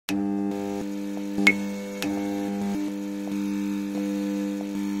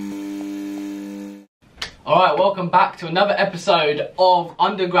Alright, welcome back to another episode of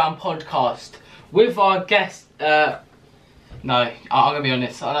Underground Podcast with our guest. No, I'm gonna be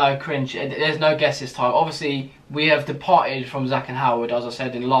honest, I know, cringe. There's no guest this time. Obviously, we have departed from Zach and Howard, as I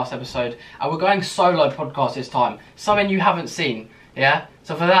said in the last episode, and we're going solo podcast this time. Something you haven't seen, yeah?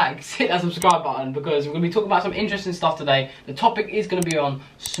 So for that, hit that subscribe button because we're gonna be talking about some interesting stuff today. The topic is gonna be on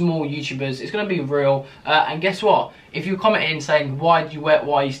small YouTubers. It's gonna be real, and guess what? If you comment in saying why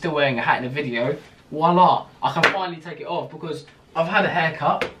are you still wearing a hat in the video? Voila, I can finally take it off because I've had a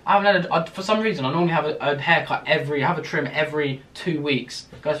haircut. I haven't had for some reason, I normally have a haircut have a trim every 2 weeks.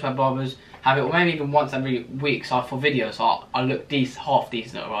 Go to my barbers, have it, or maybe even once every week, so for videos, so I look half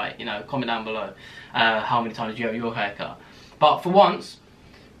decent, right? You know, comment down below how many times you have your haircut. But for once,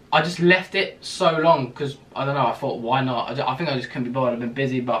 I just left it so long because, I don't know, I thought, why not? I think I just couldn't be bothered, I've been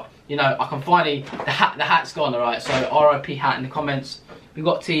busy, but, you know, I can finally, the hat's gone, alright? So, RIP hat in the comments. We've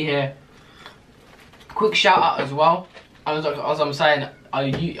got T here. Quick shout out as well. As I'm saying,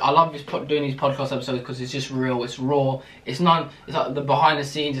 I love doing these podcast episodes because it's just real, it's raw. It's like the behind the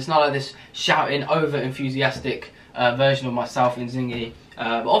scenes. It's not like this shouting, over enthusiastic version of myself, inzinghy.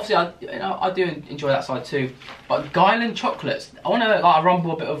 But obviously, I do enjoy that side too. But Guyland chocolates, I want to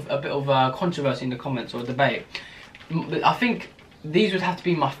rumble a bit of controversy in the comments or debate. I think these would have to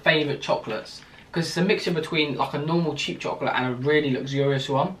be my favourite chocolates because it's a mixture between like a normal cheap chocolate and a really luxurious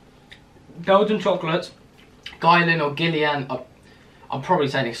one. Belgian chocolates, Guyland or Gillian, I'm probably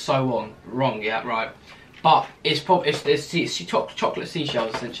saying it's so wrong, yeah, right. But it's chocolate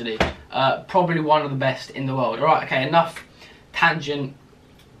seashells essentially. Probably one of the best in the world. Alright, okay, enough tangent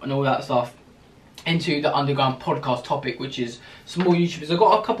and all that stuff. Into the Underground Podcast topic, which is small YouTubers. I've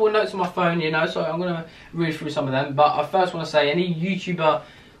got a couple of notes on my phone, you know, so I'm going to read through some of them. But I first want to say, any YouTuber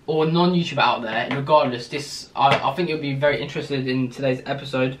or non-YouTuber out there, regardless, I think you'll be very interested in today's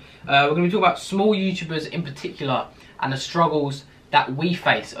episode. We're going to be talking about small YouTubers in particular and the struggles that we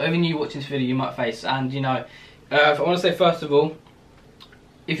face, or even you watching this video you might face. And you know, I want to say first of all,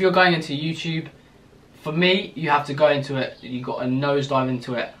 if you're going into YouTube, for me, you have to go into it, you've got to nosedive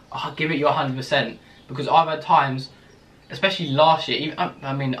into it. I'll give it your 100%, because I've had times, especially last year,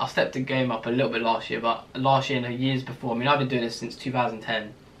 I mean, I stepped the game up a little bit last year, but last year and the years before, I mean, I've been doing this since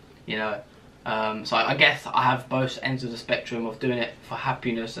 2010, you know, so I guess I have both ends of the spectrum of doing it for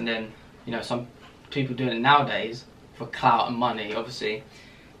happiness, and then, you know, some people doing it nowadays for clout and money, obviously.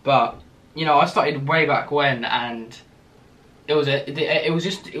 But, you know, I started way back when, and I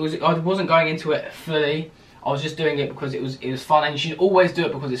wasn't going into it fully. I was just doing it because it was fun, and you should always do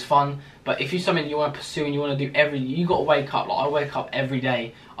it because it's fun. But if it's something you want to pursue and you want to do you got to wake up. Like I wake up every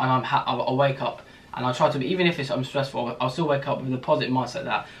day, and I wake up and I try to be, even if I'm stressful, I'll still wake up with a positive mindset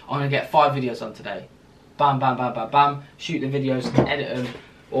that I'm gonna get 5 videos done today. Bam, bam, bam, bam, bam. Shoot the videos, edit them,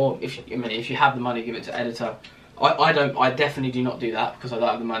 or if you have the money, give it to editor. I definitely do not do that because I don't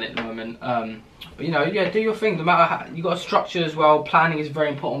have the money at the moment. But you know, yeah, do your thing. No matter how, you got a structure as well. Planning is very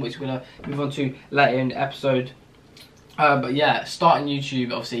important, which we're gonna move on to later in the episode. But yeah, starting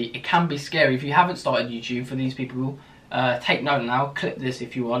YouTube, obviously, it can be scary if you haven't started YouTube. For these people, take note now. Clip this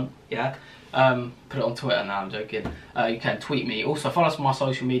if you want. Yeah. Put it on Twitter now. I'm joking. You can tweet me. Also, follow us on my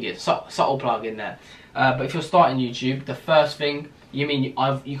social media. Subtle plug in there. But if you're starting YouTube, the first thing. You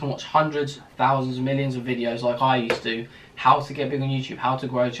can watch hundreds, thousands, millions of videos like I used to. How to get big on YouTube, how to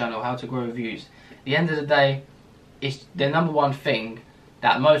grow a channel, how to grow views. At the end of the day, it's the #1 thing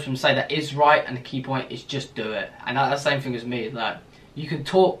that most of them say that is right, and the key point is just do it. And that's the same thing as me. Like, you can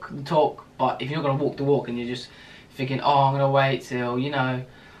talk the talk, but if you're not going to walk the walk and you're just thinking, oh, I'm going to wait till, you know,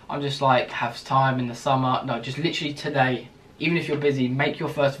 I'm just like, have time in the summer. No, just literally today, even if you're busy, make your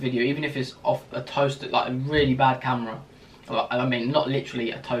first video, even if it's off a toaster, like a really bad camera. I mean, not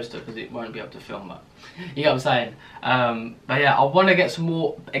literally a toaster because it won't be able to film, but you know what I'm saying. But yeah, I want to get some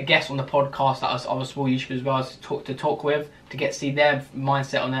more guests on the podcast that other small YouTubers as well to talk with, to see their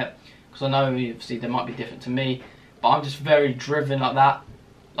mindset on it, because I know obviously they might be different to me, but I'm just very driven like that.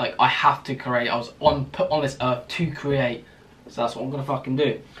 Like, I have to create. I was put on this earth to create, so that's what I'm gonna fucking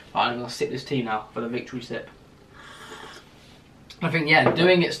do. Right, I'm gonna sip this tea now for the victory sip. I think, yeah,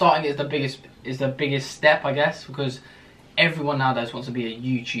 starting it is the biggest step, I guess, because everyone nowadays wants to be a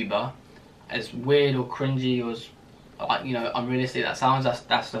YouTuber. As weird or cringy or as, like, you know, unrealistic that sounds,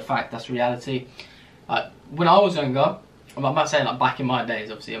 that's the fact, that's reality. Like, when I was younger, I'm not saying like back in my days,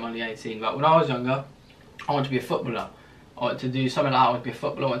 obviously I'm only 18, but when I was younger, I wanted to be a footballer. I wanted to do something like that. I wanted to be a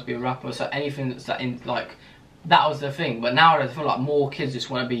footballer, I wanted to be a rapper, so anything that's that was the thing. But nowadays I feel like more kids just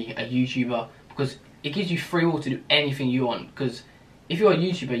want to be a YouTuber because it gives you free will to do anything you want. Because if you're a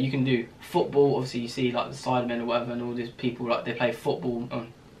YouTuber, you can do football. Obviously, you see like the Sidemen or whatever, and all these people, like, they play football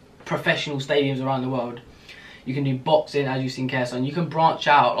on professional stadiums around the world. You can do boxing, as you've seen KSI. You can branch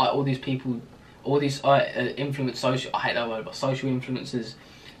out like all these people, all these influence social. I hate that word, but social influencers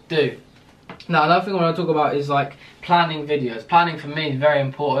do. Now, another thing I want to talk about is like planning videos. Planning for me is very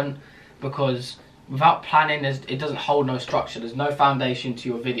important because without planning, it doesn't hold no structure. There's no foundation to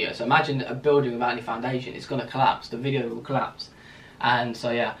your video. So imagine a building without any foundation. It's going to collapse. The video will collapse. And so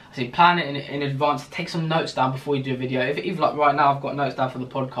yeah, I think plan it in advance. Take some notes down before you do a video. If like right now, I've got notes down for the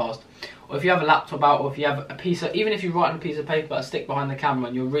podcast. Or if you have a laptop out, or if you have a piece of, even if you write on a piece of paper, a stick behind the camera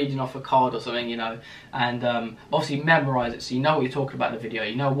and you're reading off a card or something, you know, and obviously memorize it so you know what you're talking about in the video,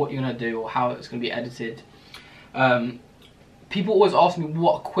 you know what you're going to do or how it's going to be edited. People always ask me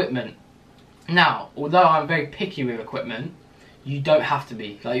what equipment. Now, although I'm very picky with equipment, you don't have to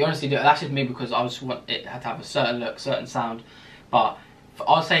be. Like, you honestly do. That's just me because I just want it to have a certain look, certain sound. But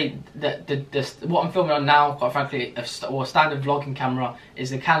I'll say that what I'm filming on now, quite frankly, or a standard vlogging camera, is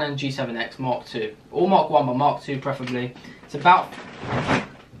the Canon G7X Mark II. Or Mark 1, but Mark II preferably. It's about...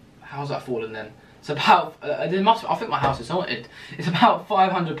 How's that fallen then? It's about... I think my house is haunted. It's about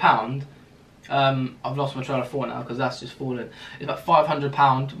 £500. I've lost my trail of thought now because that's just fallen. It's about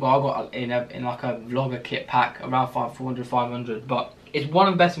 £500. Well, I got in like a vlogger kit pack around 400, 500. But it's one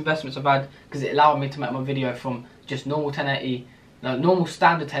of the best investments I've had because it allowed me to make my video from just normal 1080, no, normal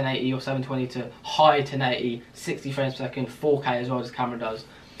standard 1080 or 720 to high 1080, 60 frames per second, 4K as well as the camera does.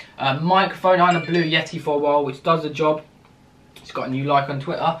 Microphone, I had a Blue Yeti for a while, which does the job. It's got a new like on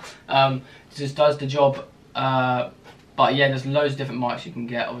Twitter. It just does the job. But yeah, there's loads of different mics you can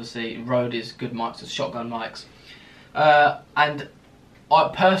get. Obviously, Rode is good mics, there's shotgun mics. And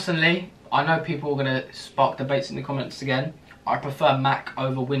I personally, I know people are going to spark debates in the comments again. I prefer Mac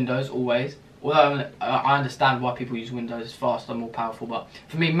over Windows always. Although I understand why people use Windows, it's faster, more powerful. But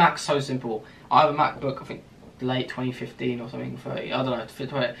for me, Mac's so simple. I have a MacBook, I think late 2015 or something, 30, I don't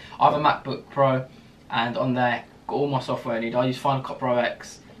know, I have a MacBook Pro, and on there, got all my software I need. I use Final Cut Pro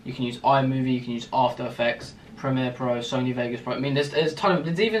X, you can use iMovie, you can use After Effects, Premiere Pro, Sony Vegas Pro. I mean, there's a ton of,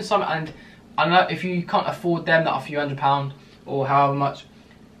 there's even some, and I don't know, if you can't afford them that are a few £100 or however much,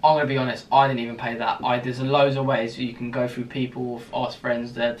 I'm going to be honest, I didn't even pay that. There's loads of ways you can go through people, ask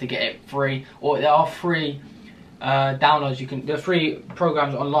friends to get it free, or there are free downloads. There are free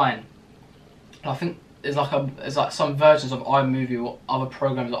programs online. I think there's like some versions of iMovie or other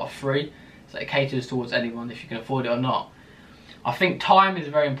programs that are free, so it caters towards anyone if you can afford it or not. I think time is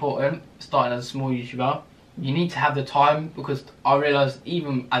very important. Starting as a small YouTuber, you need to have the time, because I realise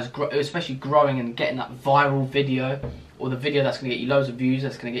even as especially growing and getting that viral video, or the video that's going to get you loads of views,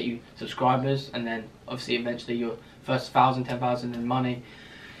 that's going to get you subscribers, and then obviously eventually your first 1,000, 10,000 in money,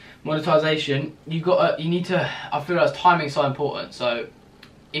 monetization. You need to. I feel like timing is so important. So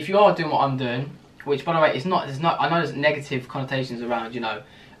if you are doing what I'm doing, which by the way, it's not. I know there's negative connotations around, you know,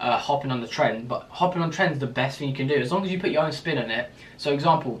 hopping on the trend, but hopping on trend is the best thing you can do as long as you put your own spin on it. So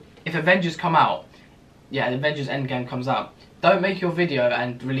example, if Avengers come out, yeah, the Avengers Endgame comes out, don't make your video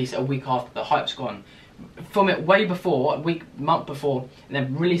and release it a week after the hype's gone. Film it way before, month before, and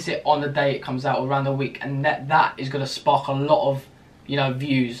then release it on the day it comes out, or around the week, and that is going to spark a lot of, you know,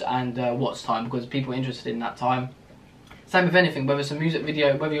 views and watch time, because people are interested in that time. Same with anything, whether it's a music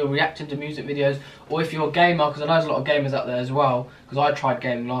video, whether you're reacting to music videos, or if you're a gamer, because I know there's a lot of gamers out there as well, because I tried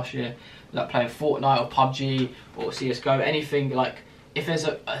gaming last year, like playing Fortnite or PUBG or CSGO, anything. Like if there's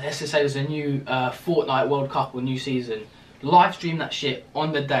let's just say there's a new Fortnite World Cup or new season, live stream that shit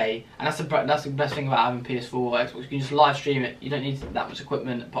on the day, and that's the best thing about having PS4 or Xbox. You can just live stream it. You don't need that much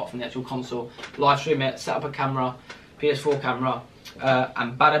equipment apart from the actual console. Live stream it, set up a camera, PS4 camera,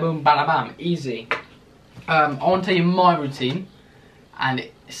 and bada boom, bada bam, easy. I want to tell you my routine, and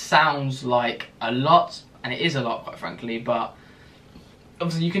it sounds like a lot, and it is a lot, quite frankly. But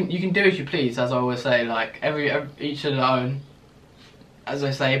obviously, you can do as you please, as I always say. Like each of their own, as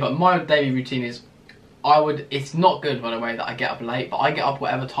I say. But my daily routine is, it's not good, by the way, that I get up late, but I get up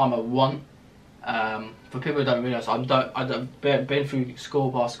whatever time I want. For people who don't realise, I've been through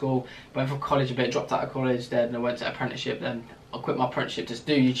school, past school, went for college a bit, dropped out of college, then I went to apprenticeship, then I quit my apprenticeship to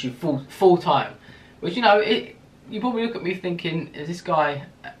do YouTube full time. Which, you know, you probably look at me thinking, is this guy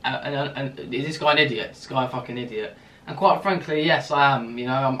an idiot? Is this guy a fucking idiot? And quite frankly, yes, I am. You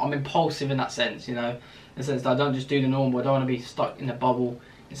know, I'm impulsive in that sense. You know, in the sense that I don't just do the normal. I don't want to be stuck in a bubble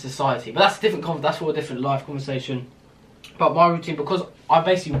in society. But that's a different. That's all a different life conversation. But my routine, because I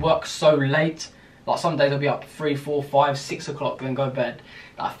basically work so late. Like some days I'll be up 3, 4, 5, 6 o'clock, then go to bed.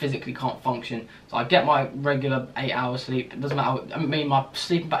 That I physically can't function. So I get my regular 8 hours sleep. It doesn't matter. I mean, my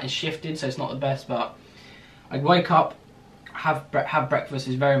sleeping pattern is shifted, so it's not the best. But I wake up, have breakfast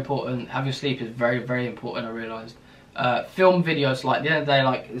is very important. Have your sleep is very, very important. I realised. film videos. Like, at the end of the day,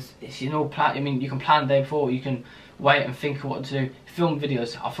 like, it's you know, plan. I mean, you can plan the day before, you can wait and think of what to do. Film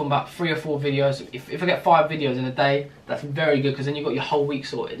videos. I film about 3 or 4 videos. If I get 5 videos in a day, that's very good, because then you've got your whole week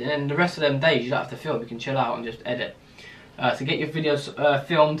sorted. And then the rest of them days, you don't have to film. You can chill out and just edit. So get your videos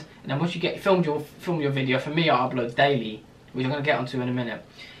filmed, and then once you get filmed, you'll film your video. For me, I upload daily, which I'm going to get onto in a minute.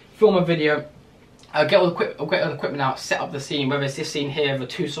 Film a video. Get all the equipment out, set up the scene, whether it's this scene here, the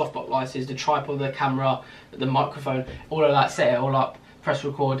 2 softbox lights, the tripod, the camera, the microphone, all of that, set it all up, press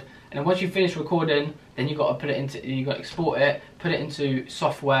record, and then once you finish recording, then you got to put it into, you got to export it, put it into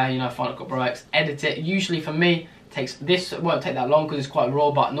software, you know, Final Cut Pro X, edit it. Usually for me, takes this won't take that long because it's quite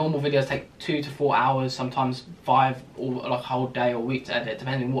raw, but normal videos take 2 to 4 hours, sometimes 5, or like a whole day or week to edit,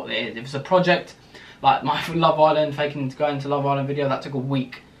 depending on what it is. If it's a project like my Love Island, faking to go into Love Island video, that took a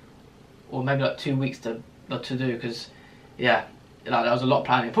week, or maybe like 2 weeks to do, because yeah, like, there was a lot of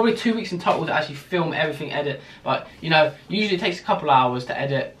planning. Probably 2 weeks in total to actually film everything, edit. But you know, usually it takes a couple of hours to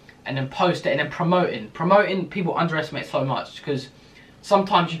edit, and then post it, and then promoting. People underestimate so much, because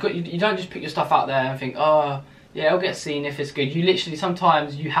sometimes you don't just put your stuff out there and think, oh yeah, it'll get seen if it's good. You literally,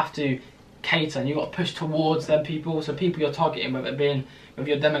 sometimes you have to cater, and you got to push towards them people. So people you're targeting, whether it being with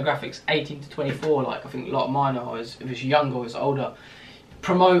your demographics 18 to 24, like I think a lot of mine are, if it's younger or it's older.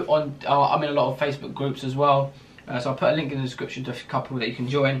 Promote on, I'm in a lot of Facebook groups as well, so I'll put a link in the description to a couple that you can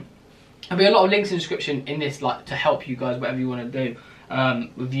join. There'll be a lot of links in the description in this, like, to help you guys, whatever you want to do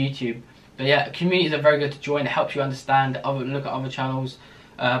with YouTube. But yeah, communities are very good to join. It helps you understand, look at other channels.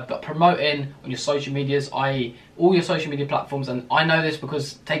 But promoting on your social medias, i.e. all your social media platforms, and I know this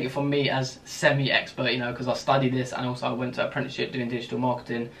because, take it from me as semi-expert, you know, because I studied this, and also I went to apprenticeship doing digital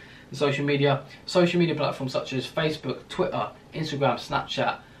marketing and social media platforms such as Facebook, Twitter, Instagram,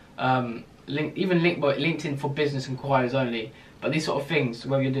 Snapchat, even LinkedIn for business inquiries only. But these sort of things,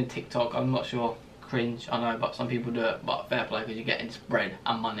 whether you're doing TikTok, I'm not sure, cringe, I know, but some people do it, but fair play, because you're getting bread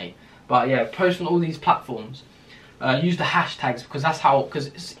and money. But yeah, post on all these platforms. Use the hashtags, because that's how,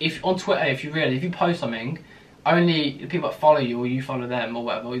 because if on Twitter, if you post something, only the people that follow you, or you follow them, or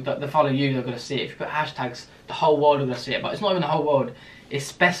whatever, they follow you, they're going to see it. If you put hashtags, the whole world are going to see it. But it's not even the whole world. It's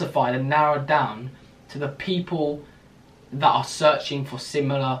specified and narrowed down to the people that are searching for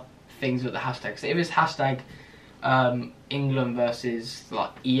similar things with the hashtag. So if it's hashtag England versus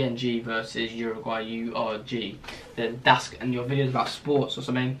like ENG versus Uruguay URG, then that's, and your videos about sports or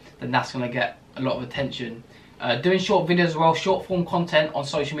something, then that's going to get a lot of attention. Doing short videos as well, short form content on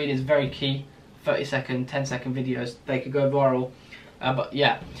social media is very key. 30-second, 10-second videos, they could go viral. But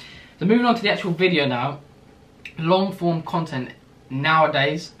yeah, so moving on to the actual video now. Long form content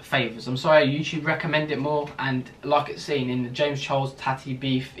nowadays favours. I'm sorry, YouTube recommend it more, and like it's seen in the James Charles Tatty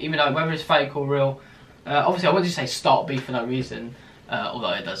beef, even though whether it's fake or real, obviously I wouldn't just say start beef for no reason,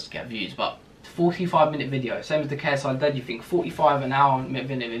 although it does get views, but 45-minute video, same as the KSI Dead, you think 45 an hour minute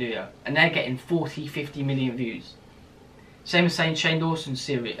video, and they're getting 40-50 million views. Same as saying Shane Dawson's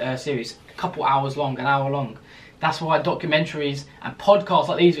series, a couple hours long, an hour long. That's why documentaries and podcasts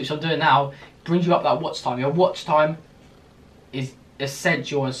like these, which I'm doing now, brings you up that watch time. Your watch time is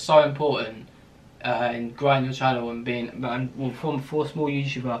essential and so important in growing your channel and being, for a small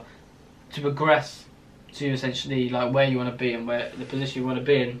YouTuber to progress to essentially like where you want to be and where the position you want to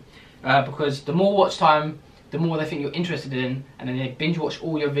be in. Because the more watch time, the more they think you're interested in, and then they binge watch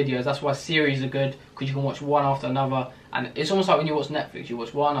all your videos. That's why series are good, because you can watch one after another. And it's almost like when you watch Netflix, you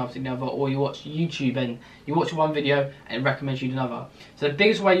watch one after another, or you watch YouTube and you watch one video and it recommends you another. So the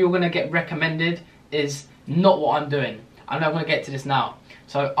biggest way you're going to get recommended is not what I'm doing. I'm not going to get to this now.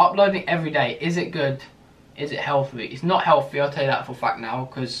 So uploading every day, is it good? Is it healthy? It's not healthy, I'll tell you that for a fact now,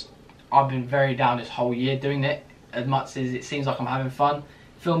 because I've been very down this whole year doing it. As much as it seems like I'm having fun,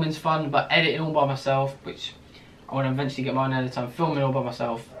 filming's fun, but editing all by myself, which I want to eventually get my own editor, I'm filming all by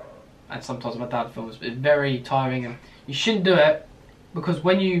myself, and sometimes my dad films, but it's very tiring, and you shouldn't do it, because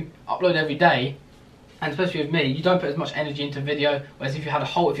when you upload every day, and especially with me, you don't put as much energy into video, whereas if you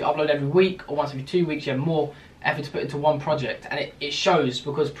upload every week, or once every 2 weeks, you have more effort to put into one project, and it shows,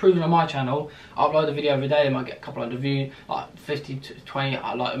 because proven on my channel, I upload a video every day, they might get a couple hundred views, like 50 to 20,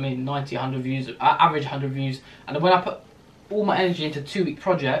 90, 100 views, average 100 views, and when I put all my energy into a 2-week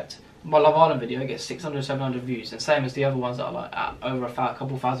project, my Love Island video gets 600, 700 views, and same as the other ones that are like at over a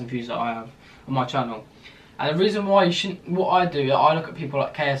couple thousand views that I have on my channel. And the reason why you shouldn't, what I do, I look at people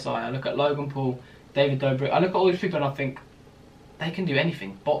like KSI, I look at Logan Paul, David Dobrik, I look at all these people and I think they can do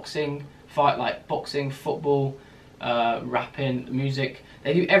anything. Boxing, boxing, football, rapping, music,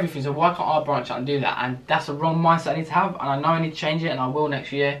 they do everything, so why can't I branch out and do that? And that's a wrong mindset I need to have, and I know I need to change it, and I will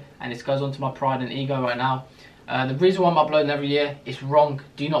next year, and this goes on to my pride and ego right now. The reason why I'm uploading every year is wrong.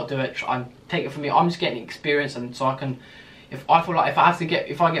 Do not do it. Take it from me. I'm just getting experience, and so I can. If I feel like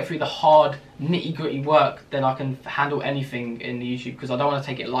if I get through the hard nitty gritty work, then I can handle anything in the YouTube, because I don't want to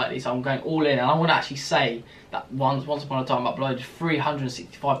take it lightly. So I'm going all in, and I want to actually say that once upon a time I uploaded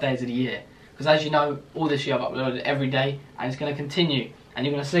 365 days of the year. Because as you know, all this year I've uploaded every day, and it's going to continue. And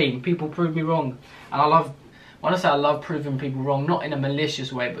you're going to see people prove me wrong, and when I say I love proving people wrong, not in a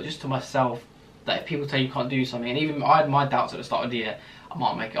malicious way, but just to myself. That if people tell you can't do something, and even I had my doubts at the start of the year, I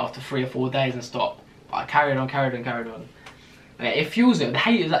might make it after 3 or 4 days and stop. But I carried on. It fuels it. The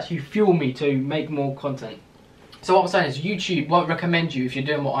haters actually fuel me to make more content. So what I'm saying is YouTube won't recommend you if you're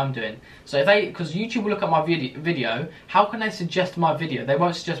doing what I'm doing. So because YouTube will look at my video, how can they suggest my video? They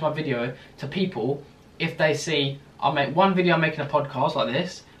won't suggest my video to people if they see I make one video I'm making a podcast like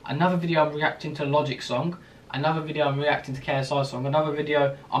this, another video I'm reacting to a Logic song, another video I'm reacting to KSI song, another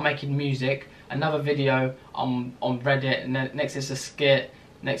video I'm making music, another video on Reddit, and then next is a skit,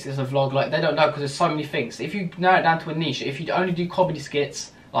 next is a vlog. Like, they don't know, because there's so many things. If you narrow it down to a niche, if you only do comedy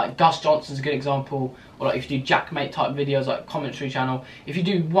skits, like Gus Johnson's a good example, or like if you do Jackmate type videos like commentary channel, if you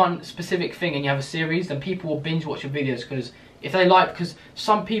do one specific thing and you have a series, then people will binge watch your videos, because if they like, because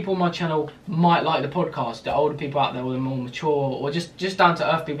some people on my channel might like the podcast, the older people out there, or the more mature, or just down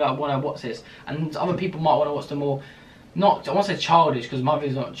to earth people that want to watch this, and other people might want to watch the more, not, I want to say childish, because my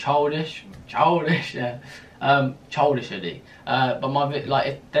videos aren't childish, yeah, childishly, but my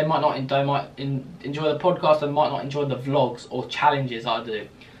like they might enjoy the podcast, and might not enjoy the vlogs or challenges I do.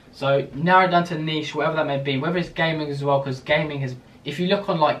 So narrow it down to niche, whatever that may be, whether it's gaming as well, because gaming has, if you look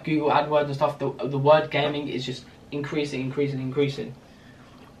on like Google AdWords and stuff, the word gaming is just increasing.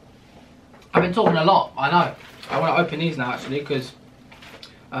 I've been talking a lot, I know. I want to open these now actually, because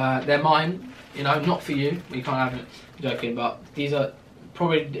they're mine, you know, not for you. You can't have it. I'm joking, but these are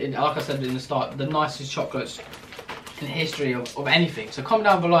probably, like I said in the start, the nicest chocolates in the history of anything. So comment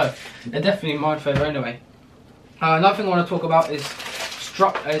down below. They're definitely my favourite anyway. Another thing I want to talk about is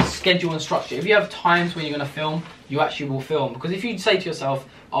schedule and structure. If you have times when you're going to film, you actually will film. Because if you say to yourself,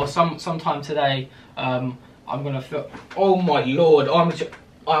 oh, sometime today, I'm going to film. Oh my lord, I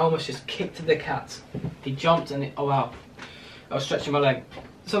almost just kicked the cat. He jumped and oh wow, I was stretching my leg.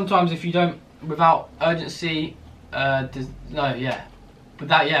 Sometimes if you don't, without urgency, without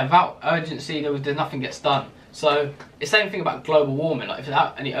urgency, there's nothing gets done. So it's the same thing about global warming. Like, if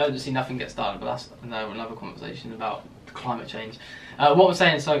without any urgency, nothing gets done. But that's another conversation about climate change. What I'm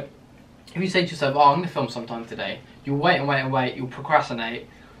saying, so if you say to yourself, oh, I'm going to film sometime today, you'll wait and wait, you'll procrastinate,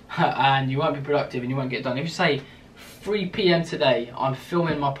 and you won't be productive and you won't get done. If you say 3 PM today, I'm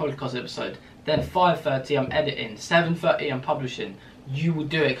filming my podcast episode, then 5:30 I'm editing, 7:30 I'm publishing, you will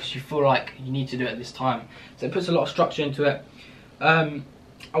do it because you feel like you need to do it at this time. So it puts a lot of structure into it.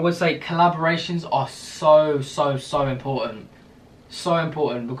 I would say collaborations are so important. So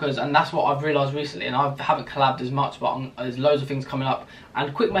important, because, and that's what I've realised recently, and I haven't collabed as much, but there's loads of things coming up.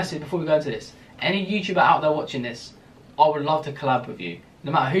 And quick message before we go into this, any YouTuber out there watching this, I would love to collab with you.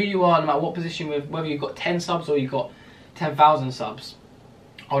 No matter who you are, no matter what position, whether you've got 10 subs or you've got 10,000 subs,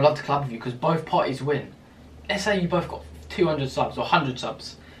 I would love to collab with you, because both parties win. Let's say you both got 200 subs or 100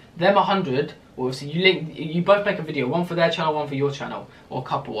 subs. Them 100, obviously you both make a video, one for their channel, one for your channel, or a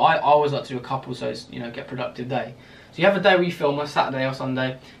couple. I always like to do a couple, so it's, you know, get a productive day. So you have a day where you film on Saturday or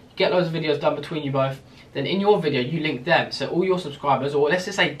Sunday, you get loads of videos done between you both, then in your video you link them, so all your subscribers, or let's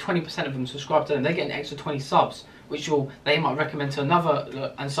just say 20% of them subscribe to them, they get an extra 20 subs, which they might recommend to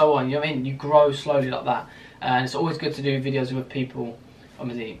another, and so on. You know what I mean? You grow slowly like that, and it's always good to do videos with people.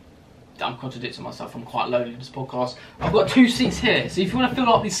 Obviously, I'm contradicting myself, I'm quite loaded in this podcast. I've got 2 seats here, so if you want to fill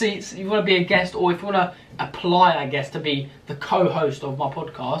up these seats, if you want to be a guest, or if you want to apply, I guess, to be the co-host of my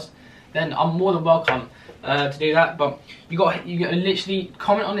podcast, then I'm more than welcome to do that. But you got to literally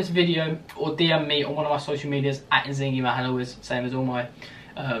comment on this video or DM me on one of my social medias at inzinghy. My handle is same as all my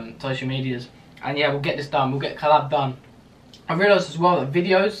social medias, and yeah, we'll get this done. We'll get collab done. I realised as well that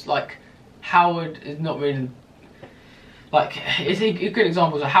videos like Howard is not really like, it's a good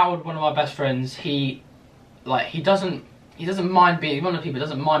example. So Howard, one of my best friends, he doesn't mind being one of the people who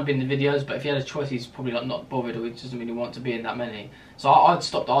doesn't mind being in the videos, but if he had a choice, he's probably like not bothered, or he doesn't really want to be in that many. So I'd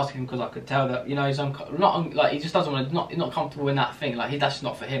stopped asking him, because I could tell that, you know, he's not like, he just doesn't want to, not comfortable in that thing. Like, that's just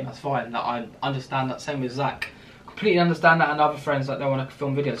not for him. That's fine. That I understand that. Same with Zach. Completely understand that, and other friends that don't want to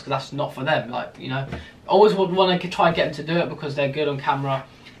film videos because that's not for them. Like, you know, always would want to try and get them to do it because they're good on camera.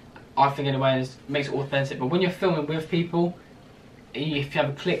 I think anyway, and it makes it authentic. But when you're filming with people, if you have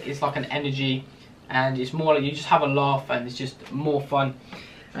a click, it's like an energy, and it's more like you just have a laugh, and it's just more fun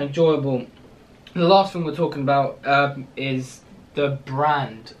and enjoyable. The last thing we're talking about is the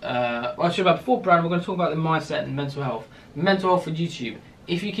brand. Actually, before brand, we're going to talk about the mindset and mental health. Mental health for YouTube.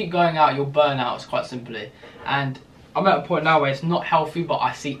 If you keep going out, you'll burn out. It's quite simply. And I'm at a point now where it's not healthy, but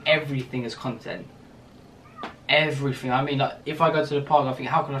I see everything as content. Everything. I mean, like, if I go to the park, I think,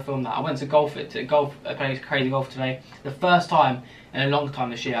 how can I film that? I went to I played crazy golf today. The first time in a long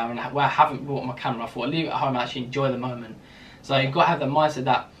time this year where I haven't brought my camera. I thought I'd leave it at home and actually enjoy the moment. So you've got to have that mindset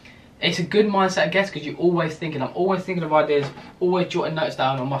that it's a good mindset, I guess, because you're always thinking. I'm always thinking of ideas, always jotting notes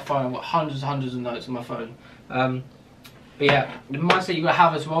down on my phone. I've got hundreds of notes on my phone. But yeah, the mindset you got to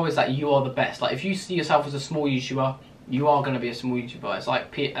have as well is that you are the best. Like, if you see yourself as a small YouTuber, you are going to be a small YouTuber. It's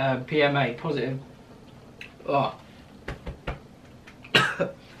like PMA, positive. Oh. I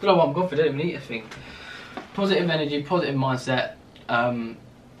don't know what I'm going for, I didn't even eat a thing. Positive energy, positive mindset,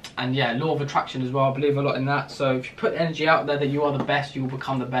 and yeah, law of attraction as well. I believe a lot in that. So if you put energy out there that you are the best, you will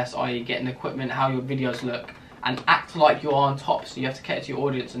become the best, i.e. getting equipment, how your videos look, and act like you're on top. So you have to cater to your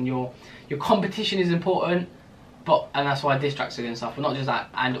audience, and your competition is important, and that's why diss tracks and stuff, but not just that,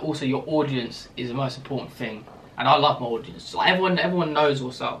 and also your audience is the most important thing. And I love my audience. Like, everyone knows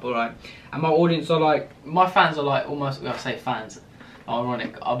what's up, alright? And my audience are like, my fans are like almost, I say fans,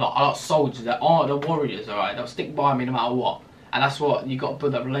 ironic. I got soldiers that aren't the warriors, alright? They'll stick by me no matter what. And that's what, you got to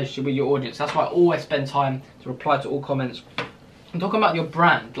build that relationship with your audience. That's why I always spend time to reply to all comments. I'm talking about your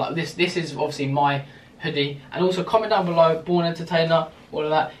brand. Like, this is obviously my hoodie. And also comment down below, Born Entertainer, all of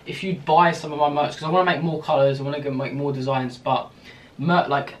that. If you buy some of my merch, because I want to make more colours, I want to make more designs, but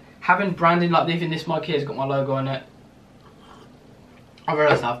like, having branding, like even this mug here has got my logo on it. I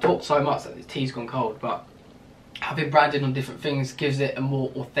realise I've talked so much that the tea's gone cold, but having branding on different things gives it a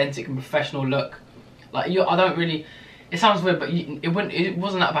more authentic and professional look. Like, I don't really, it sounds weird, but it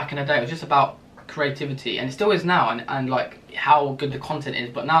wasn't that back in the day. It was just about creativity, and it still is now, and like how good the content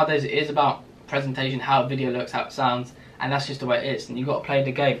is. But nowadays it is about presentation, how a video looks, how it sounds, and that's just the way it is, and you've got to play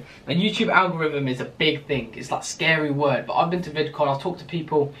the game. The YouTube algorithm is a big thing. It's like a scary word, but I've been to VidCon, I've talked to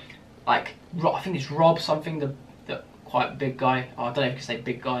people like, I think it's Rob something, the quite big guy. Oh, I don't know if you can say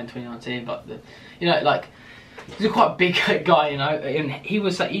big guy in 2019, but you know, like, he's a quite big guy, you know, and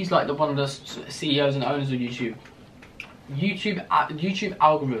he's like one of the CEOs and owners of YouTube. YouTube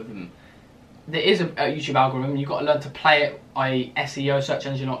algorithm. There is a YouTube algorithm. You've got to learn to play it, i.e. SEO, search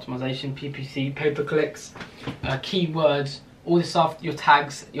engine optimization, PPC, pay-per-clicks, keywords, all this stuff. Your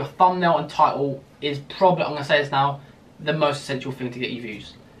tags, your thumbnail and title is probably, I'm gonna say this now, the most essential thing to get you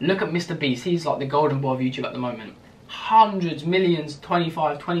views. Look at Mr. Beast. He's like the golden boy of YouTube at the moment. Hundreds, millions, 20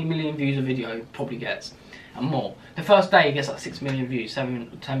 million views a video probably gets, and more. The first day he gets like 6 million views, 10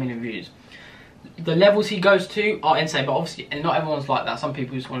 million views. The levels he goes to are insane, but obviously, and not everyone's like that. Some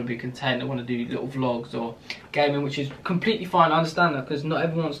people just want to be content, they want to do little vlogs or gaming, which is completely fine. I understand that, because not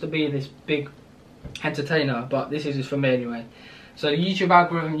everyone wants to be this big entertainer, but this is just for me anyway. So the YouTube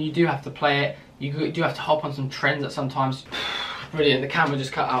algorithm, you do have to play it. You do have to hop on some trends at sometimes. Brilliant, the camera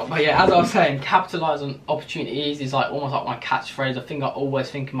just cut out. But yeah, as I was saying, capitalise on opportunities is like almost like my catchphrase. I think I always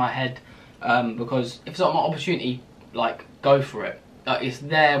think in my head, because if it's not my opportunity, like, go for it. It's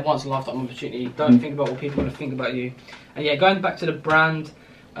there, once in a lifetime opportunity. Don't think about what people are going to think about you. And yeah, going back to the brand,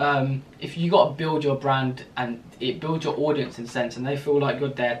 if you got to build your brand and it builds your audience in a sense, and they feel like you're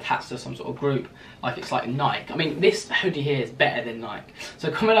there attached to some sort of group, like it's like Nike. I mean, this hoodie here is better than Nike. So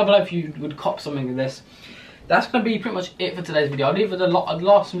comment down below if you would cop something of this. That's going to be pretty much it for today's video. I'll leave the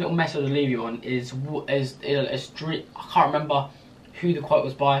last little message I'll leave you on is I can't remember who the quote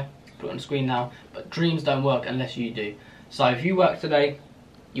was by. Put it on the screen now. But dreams don't work unless you do. So if you work today,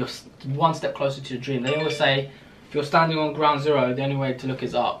 you're one step closer to your dream. They always say, if you're standing on ground zero, the only way to look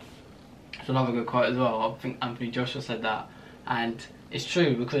is up. It's another good quote as well. I think Anthony Joshua said that, and it's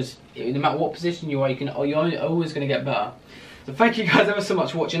true, because no matter what position you are, you're always going to get better. So thank you guys ever so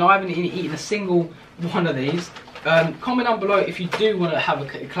much for watching. I haven't eaten a single one of these. Comment down below if you do want to have a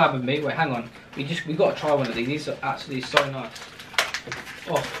collab with me. Wait, hang on. We got to try one of these. These are actually so nice.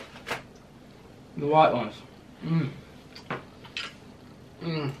 Oh, the white ones.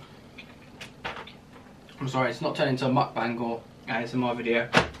 I'm sorry, it's not turned into a mukbang or ASMR video.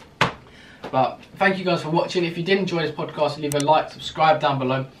 But thank you guys for watching. If you did enjoy this podcast, leave a like, subscribe down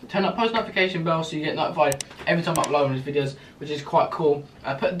below. Turn that post notification bell so you get notified every time I upload one of these videos, which is quite cool.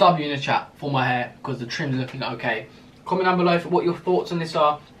 Put a W in the chat for my hair, because the trim's looking okay. Comment down below for what your thoughts on this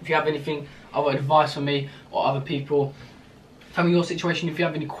are. If you have anything, other advice for me or other people. Tell me your situation. If you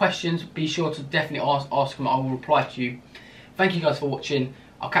have any questions, be sure to definitely ask them. I will reply to you. Thank you guys for watching.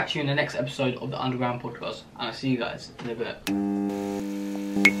 I'll catch you in the next episode of the Underground Podcast, and I'll see you guys in a bit.